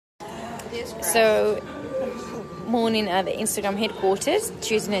So, morning at the Instagram headquarters,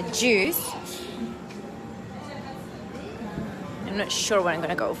 choosing a juice. I'm not sure what I'm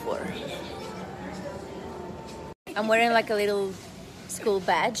gonna go for. I'm wearing like a little school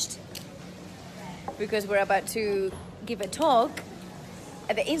badge because we're about to give a talk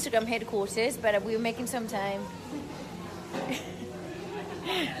at the Instagram headquarters, but we're making some time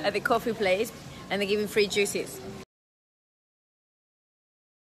at the coffee place and they're giving free juices.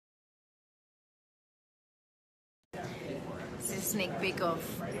 This is a sneak peek of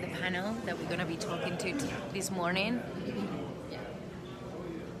the panel that we're gonna be talking to this morning.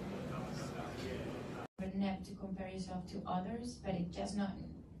 Never to compare yourself to others, but it's just not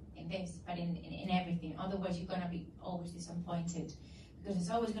in this, but in everything. Otherwise, you're gonna be always disappointed because there's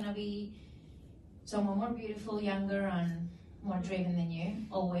always gonna be someone more beautiful, younger, and more driven than you.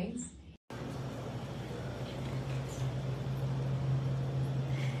 Always.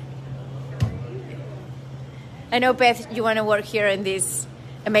 I know, Beth, you want to work here in these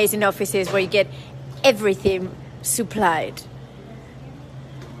amazing offices where you get everything supplied.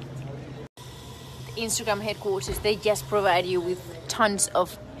 Instagram headquarters, they just provide you with tons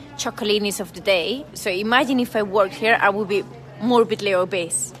of chocolinis of the day. So imagine if I worked here, I would be morbidly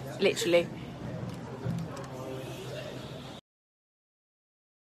obese, literally.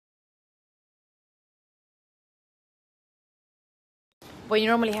 What you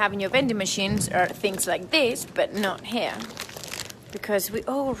normally have in your vending machines are things like this, but not here. Because we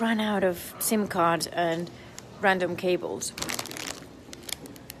all ran out of SIM cards and random cables.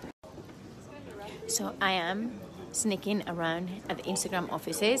 So I am sneaking around at the Instagram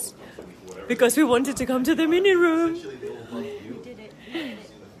offices because we wanted to come to the mini room.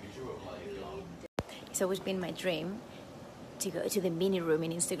 It's always been my dream to go to the mini room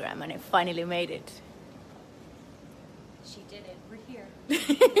in Instagram, and I finally made it. She did it. We're here.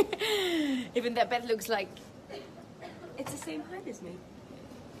 Even that Beth looks like It's the same height as me.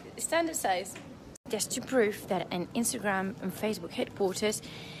 standard size. Just to prove that an Instagram and Facebook headquarters,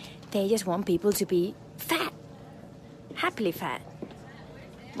 they just want people to be fat. Happily fat.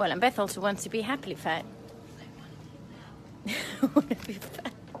 Well, and Beth also wants to be happily fat. I want to be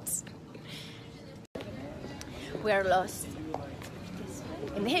fat. We are lost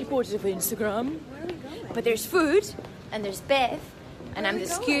in the headquarters of Instagram. Where are we going? But there's food, and there's Beth, and I'm the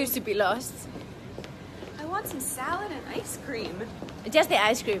excuse to be lost. I want some salad and ice cream. Just the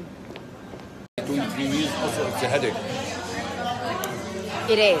ice cream. Do you use also it's a headache?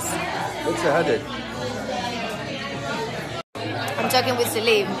 It is. It's a headache. I'm talking with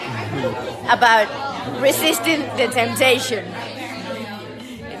Salim about resisting the temptation.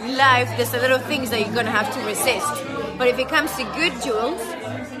 In life, there's a lot of things that you're going to have to resist. But if it comes to good jewels,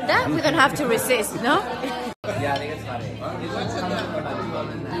 that we don't have to resist, no? Yeah, I think it's funny.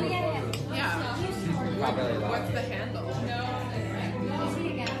 Yeah. What's the handle?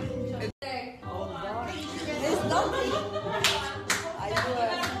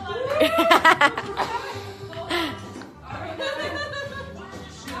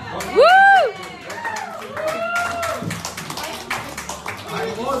 Woo!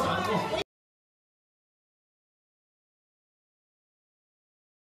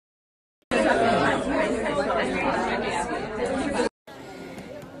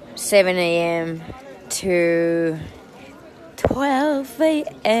 7 a.m. to 12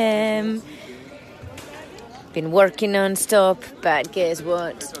 a.m. Been working non-stop, but guess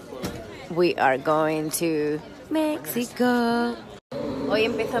what? We are going to Mexico. Hoy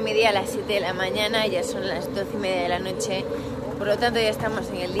empezó mi día a las 7 de la mañana, ya son las 12:30 de la noche, por lo tanto ya estamos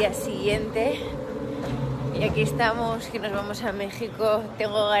en el día siguiente. Y aquí estamos, que nos vamos a México.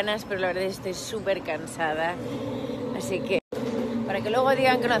 Tengo ganas, pero la verdad es que estoy súper cansada. Así que, para que luego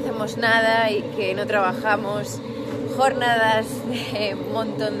digan que no hacemos nada y que no trabajamos, jornadas de un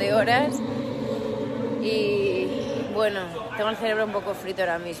montón de horas. Y bueno, tengo el cerebro un poco frito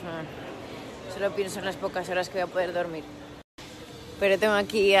ahora mismo. Solo pienso en las pocas horas que voy a poder dormir. Pero tengo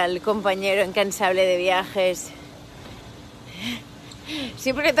aquí al compañero incansable de viajes.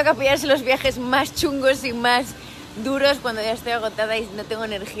 Siempre le toca pillarse los viajes más chungos y más duros cuando ya estoy agotada y no tengo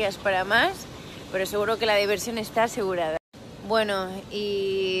energías para más. Pero seguro que la diversión está asegurada. Bueno,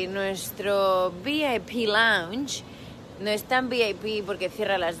 y nuestro VIP Lounge no es tan VIP porque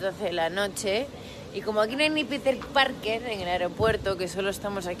cierra a las 12 de la noche. Y como aquí no hay ni Peter Parker en el aeropuerto, que solo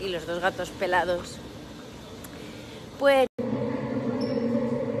estamos aquí los dos gatos pelados, pues...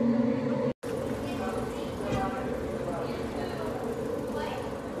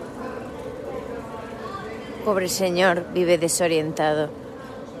 Pobre señor, vive desorientado.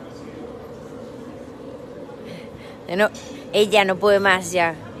 No, ella no puede más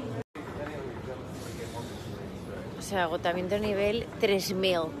ya. sea, agotamiento nivel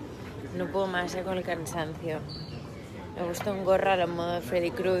 3000. No puedo más con el cansancio. Me gusta un gorro a la modo de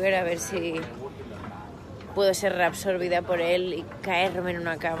Freddy Krueger, a ver si puedo ser reabsorbida por él y caerme en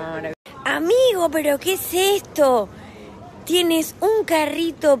una cama maravillosa. Amigo, ¿pero qué es esto? Tienes un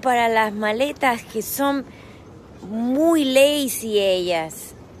carrito para las maletas que son muy lazy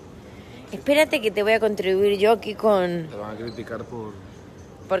ellas. Espérate que te voy a contribuir yo aquí con... Te van a criticar por...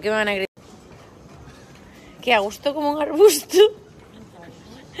 ¿Por qué me van a criticar? Que a gusto como un arbusto.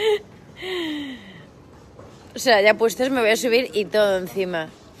 O sea, ya puestos me voy a subir y todo encima.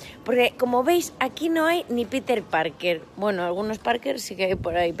 Porque, como veis, aquí no hay ni Peter Parker. Bueno, algunos Parker sí que hay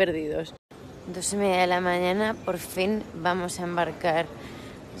por ahí perdidos. 2:30 de la mañana, por fin vamos a embarcar.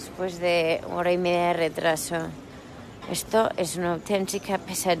 Después de 1:30 de retraso. Esto es una auténtica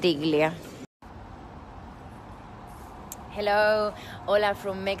pesadilla. Hello, hola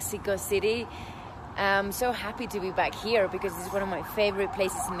from Mexico City. I'm so happy to be back here because this is one of my favorite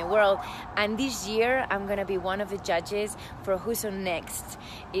places in the world, and this year I'm gonna be one of the judges for Who's On Next.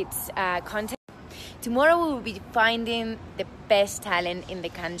 It's a contest. Tomorrow we will be finding the best talent in the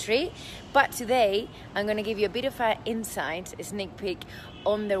country, but today I'm gonna give you a bit of an insight, a sneak peek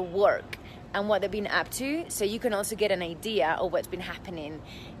on their work and what they've been up to, so you can also get an idea of what's been happening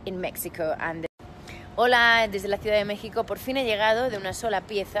in Mexico and Hola, desde la Ciudad de México. Por fin he llegado de una sola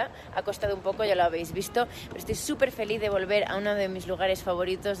pieza. Ha costado un poco, ya lo habéis visto, pero estoy súper feliz de volver a uno de mis lugares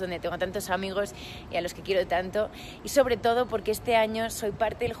favoritos donde tengo tantos amigos y a los que quiero tanto. Y sobre todo porque este año soy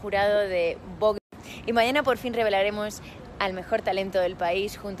parte del jurado de Vogue. Y mañana por fin revelaremos al mejor talento del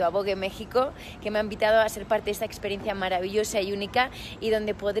país junto a Vogue México, que me ha invitado a ser parte de esta experiencia maravillosa y única y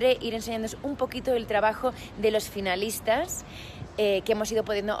donde podré ir enseñándoos un poquito del trabajo de los finalistas que hemos ido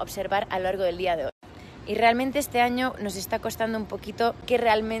pudiendo observar a lo largo del día de hoy. Y realmente este año nos está costando un poquito, que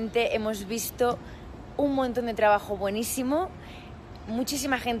realmente hemos visto un montón de trabajo buenísimo,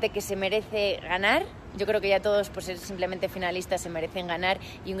 muchísima gente que se merece ganar. Yo creo que ya todos, por ser simplemente finalistas, se merecen ganar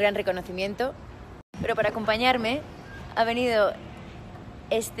y un gran reconocimiento. Pero para acompañarme ha venido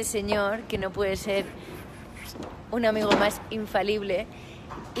este señor, que no puede ser un amigo más infalible,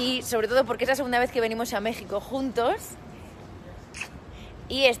 y sobre todo porque es la segunda vez que venimos a México juntos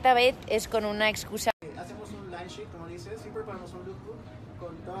y esta vez es con una excusa. Hacemos un line sheet, como dices, siempre ponemos un lookbook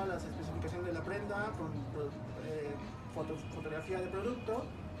con todas las especificaciones de la prenda, con fotografía de producto,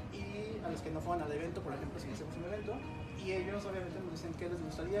 y a los que no fueron al evento, por ejemplo, si hacemos un evento, y ellos obviamente nos dicen qué les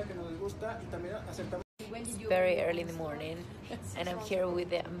gustaría, qué no les gusta, y también aceptamos. It's very early in the morning and I'm here with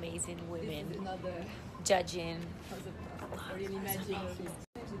the amazing women judging.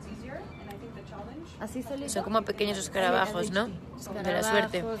 Son como pequeños escarabajos, ¿no? De la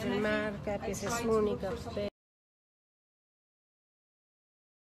suerte. De marca, piezas únicas.